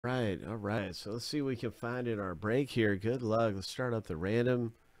Right, all right. So let's see what we can find in our break here. Good luck. Let's start up the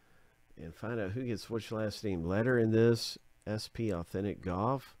random and find out who gets which last name letter in this SP Authentic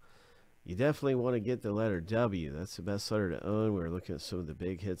Golf. You definitely want to get the letter W. That's the best letter to own. We're looking at some of the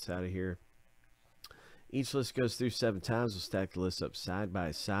big hits out of here. Each list goes through 7 times. We'll stack the list up side by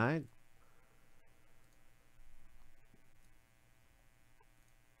side.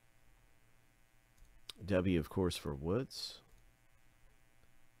 W, of course, for Woods.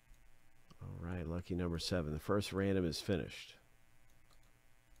 All right, lucky number 7. The first random is finished.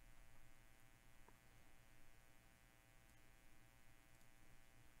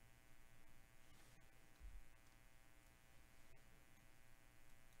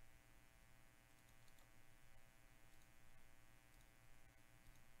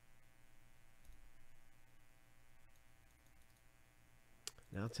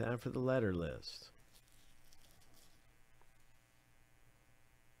 Now time for the letter list.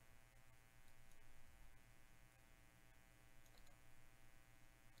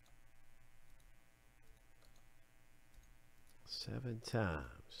 Seven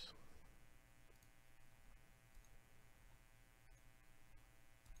times.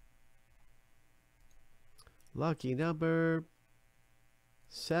 Lucky number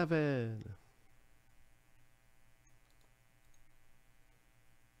 7.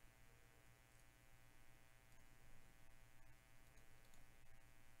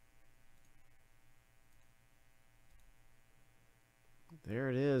 There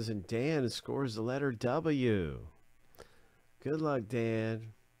it is, and Dan scores the letter W. Good luck,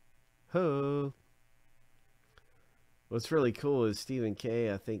 Dan. Ho! What's really cool is Stephen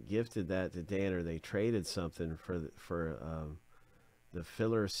K, I think, gifted that to Dan, or they traded something for the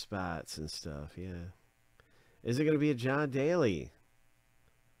filler spots and stuff. Yeah. Is it going to be a John Daly?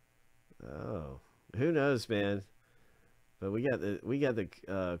 Oh, who knows, man? But we got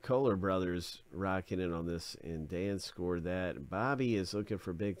the Kohler brothers rocking in on this, and Dan scored that. Bobby is looking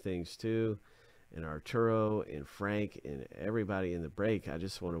for big things too, and Arturo and Frank and everybody in the break. I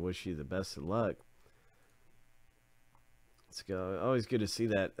just want to wish you the best of luck. Let's go. Always good to see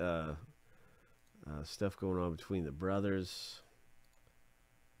that stuff going on between the brothers.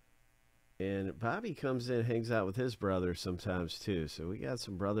 And Bobby comes in, hangs out with his brother sometimes too. So we got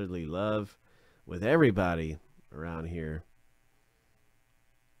some brotherly love with everybody around here.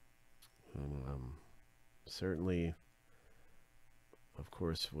 Certainly, of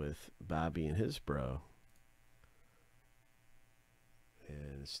course, with Bobby and his bro,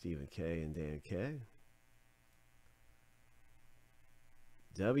 and Stephen K and Dan K.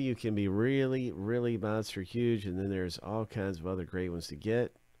 W can be really, really monster huge, and then there's all kinds of other great ones to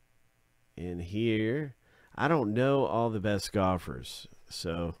get in here. I don't know all the best golfers,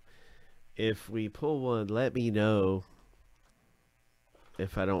 so if we pull one, let me know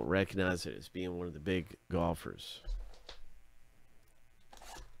if I don't recognize it as being one of the big golfers.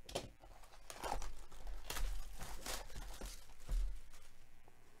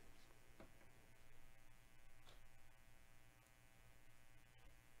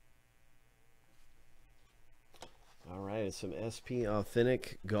 All right, it's some SP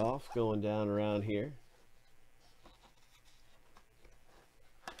Authentic Golf going down around here.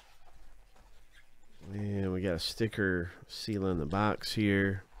 And we got a sticker sealing the box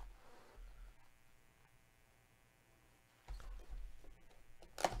here.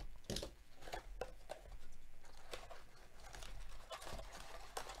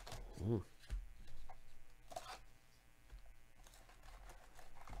 Ooh.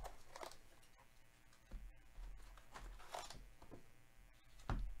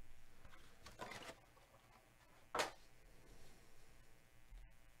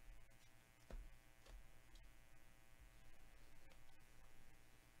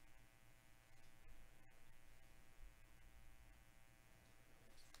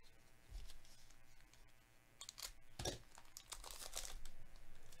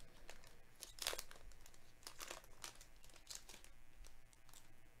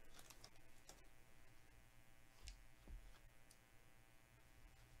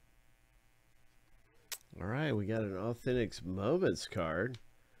 All right, we got an Authentics Moments card.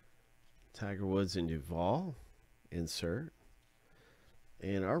 Tiger Woods and Duval insert.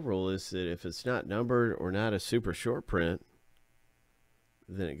 And our rule is that if it's not numbered or not a super short print,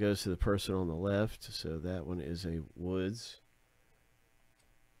 then it goes to the person on the left. So that one is a Woods.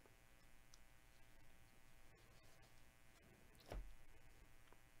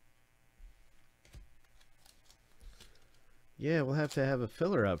 Yeah, we'll have to have a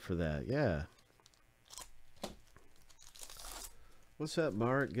filler up for that. Yeah. What's up,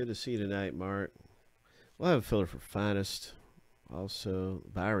 Mark? Good to see you tonight, Mark. We'll have a filler for Finest. Also,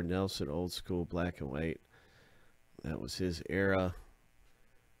 Byron Nelson, old school black and white. That was his era.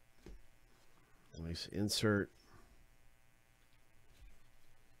 Nice insert.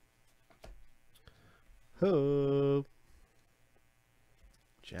 Ho!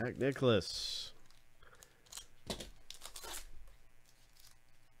 Jack Nicklaus.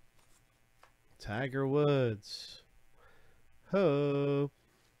 Tiger Woods. Ho!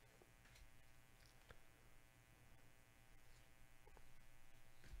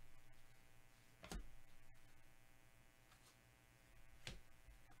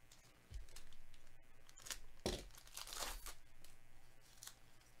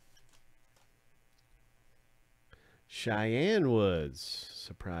 Cheyenne Woods.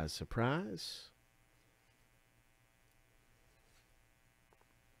 Surprise, surprise.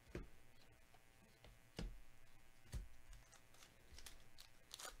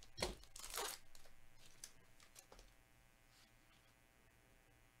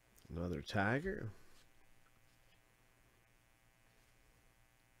 Another Tiger.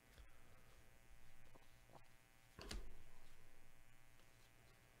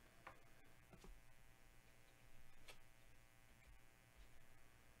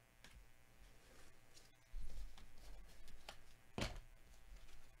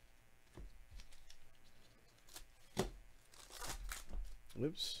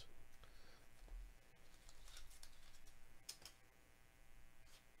 Oops.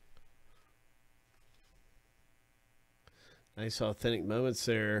 Nice authentic moments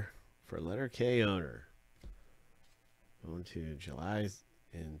there for letter K owner. Going to July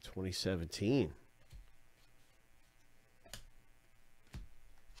in 2017.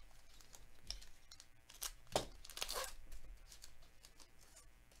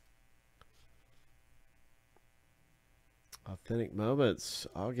 Authentic moments,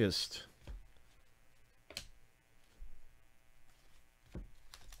 August.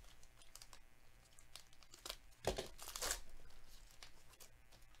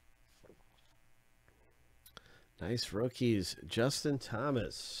 Nice rookies, Justin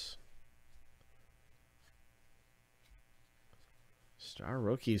Thomas. Star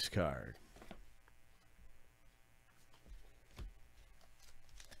Rookies card.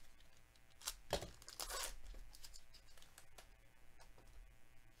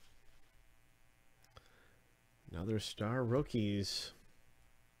 Another Star Rookies.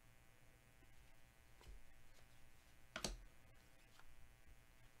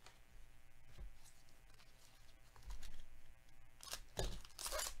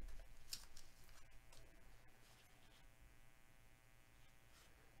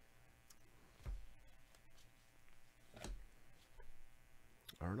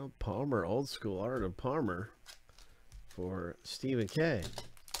 Arnold Palmer, old school Arnold Palmer for Stephen K.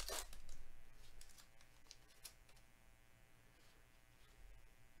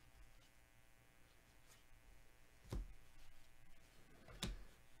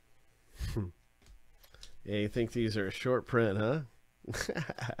 Yeah, you think these are a short print, huh?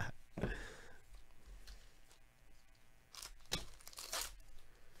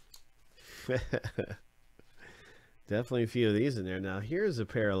 Definitely a few of these in there. Now, here's a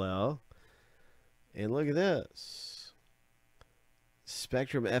parallel. And look at this.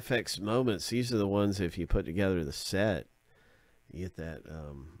 Spectrum FX moments. These are the ones, if you put together the set, you get that,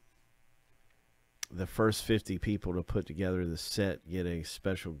 the first 50 people to put together the set get a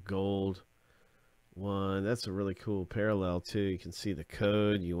special gold one. That's a really cool parallel, too. You can see the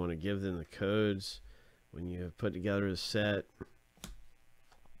code. You want to give them the codes when you have put together a set.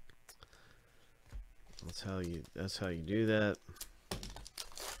 That's how you do that.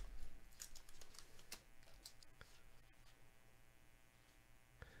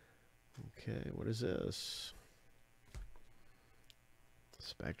 Okay, what is this?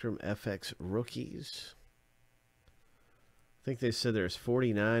 Spectrum FX rookies. I think they said there's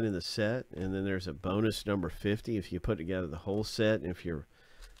 49 in the set, and then there's a bonus number 50 if you put together the whole set. And if you're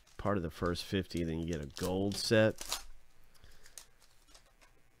part of the first 50, then you get a gold set.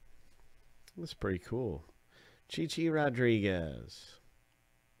 That's pretty cool. Chichi Rodriguez.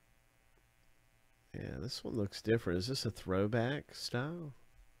 Yeah, this one looks different. Is this a throwback style?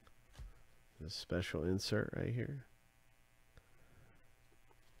 This special insert right here.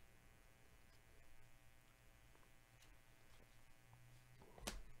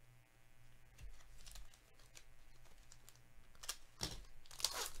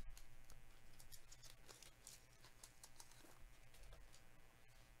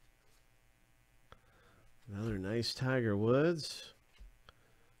 Another nice Tiger Woods.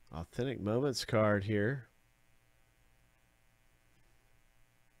 Authentic Moments card here.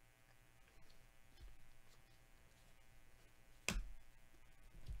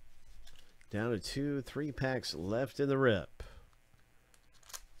 Down to 3 packs left in the rip.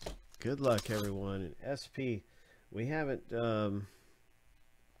 Good luck, everyone. And SP, we haven't had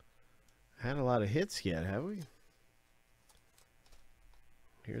a lot of hits yet, have we?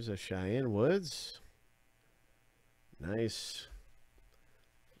 Here's a Cheyenne Woods. Nice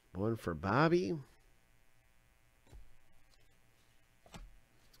one for Bobby.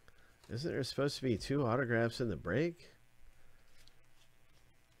 Isn't there supposed to be 2 autographs in the break?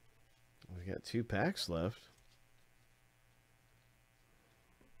 We got 2 packs left.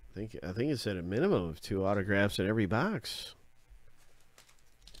 I think it said a minimum of 2 autographs in every box.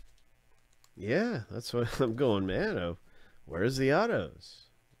 Yeah, that's what I'm going, man. Oh, where's the autos?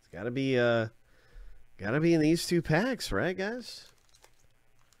 It's gotta be in these 2 packs, right, guys?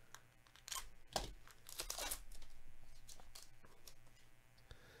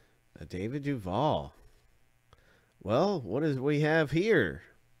 A David Duval. Well, what is we have here?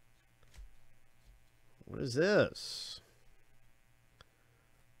 What is this?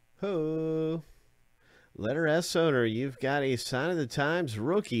 Oh, letter S owner, you've got a Sign of the Times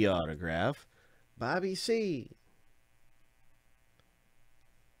rookie autograph, Bobby C.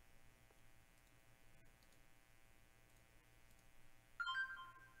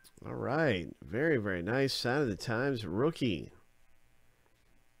 All right, very, very nice Sign of the Times rookie.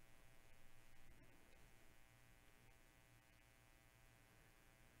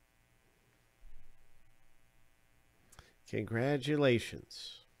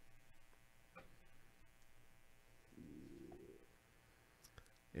 Congratulations.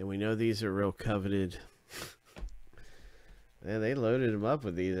 And we know these are real coveted. Man, they loaded them up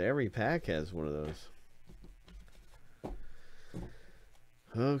with these. Every pack has one of those.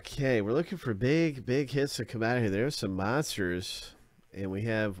 Okay, we're looking for big hits to come out of here. There's some monsters. And we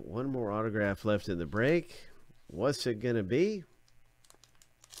have one more autograph left in the break. What's it going to be?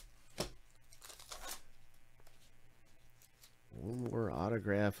 One more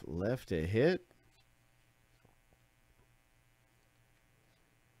autograph left to hit.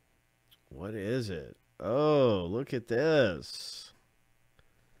 What is it? Oh, look at this.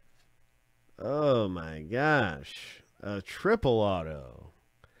 Oh my gosh. A triple auto.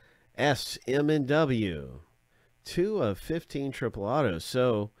 S, M, and W. 2 of 15 triple autos.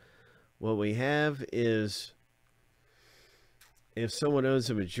 So what we have is, if someone owns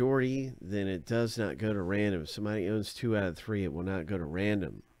a majority, then it does not go to random. If somebody owns 2 out of 3, it will not go to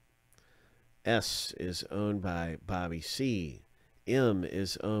random. S is owned by Bobby C. M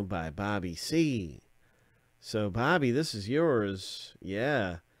is owned by Bobby C. So, Bobby, this is yours.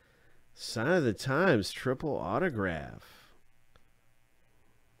 Yeah. Sign of the Times triple autograph.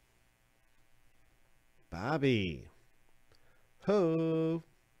 Bobby. Ho.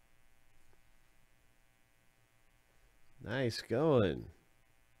 Nice going.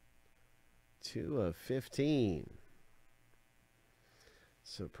 2 of 15.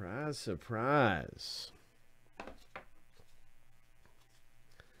 Surprise, surprise.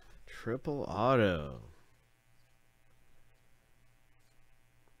 Triple auto.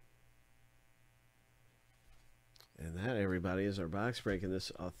 And that, everybody, is our box break in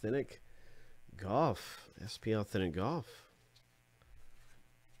this authentic golf. SP Authentic Golf.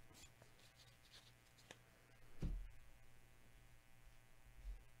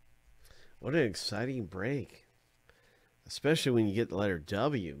 What an exciting break. Especially when you get the letter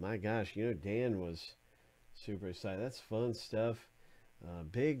W. My gosh, you know, Dan was super excited. That's fun stuff.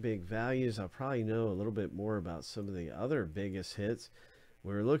 Big values. I'll probably know a little bit more about some of the other biggest hits.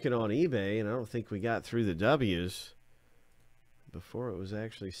 We were looking on eBay, and I don't think we got through the W's before it was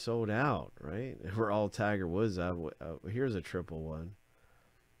actually sold out, right? We're all Tiger Woods. Here's a triple one.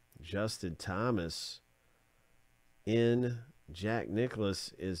 Justin Thomas in Jack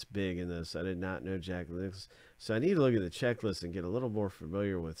Nicklaus is big in this. I did not know Jack Nicklaus. So I need to look at the checklist and get a little more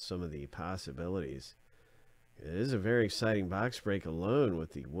familiar with some of the possibilities. It is a very exciting box break alone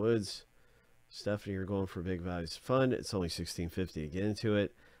with the Woods. Stephanie, you're going for big values. Fun. It's only $16.50 to get into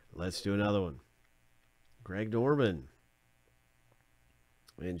it. Let's do another one. Greg Norman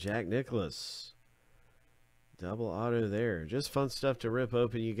and Jack Nicklaus. Double auto there. Just fun stuff to rip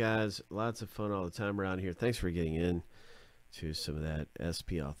open, you guys. Lots of fun all the time around here. Thanks for getting in to some of that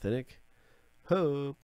SP Authentic Hope.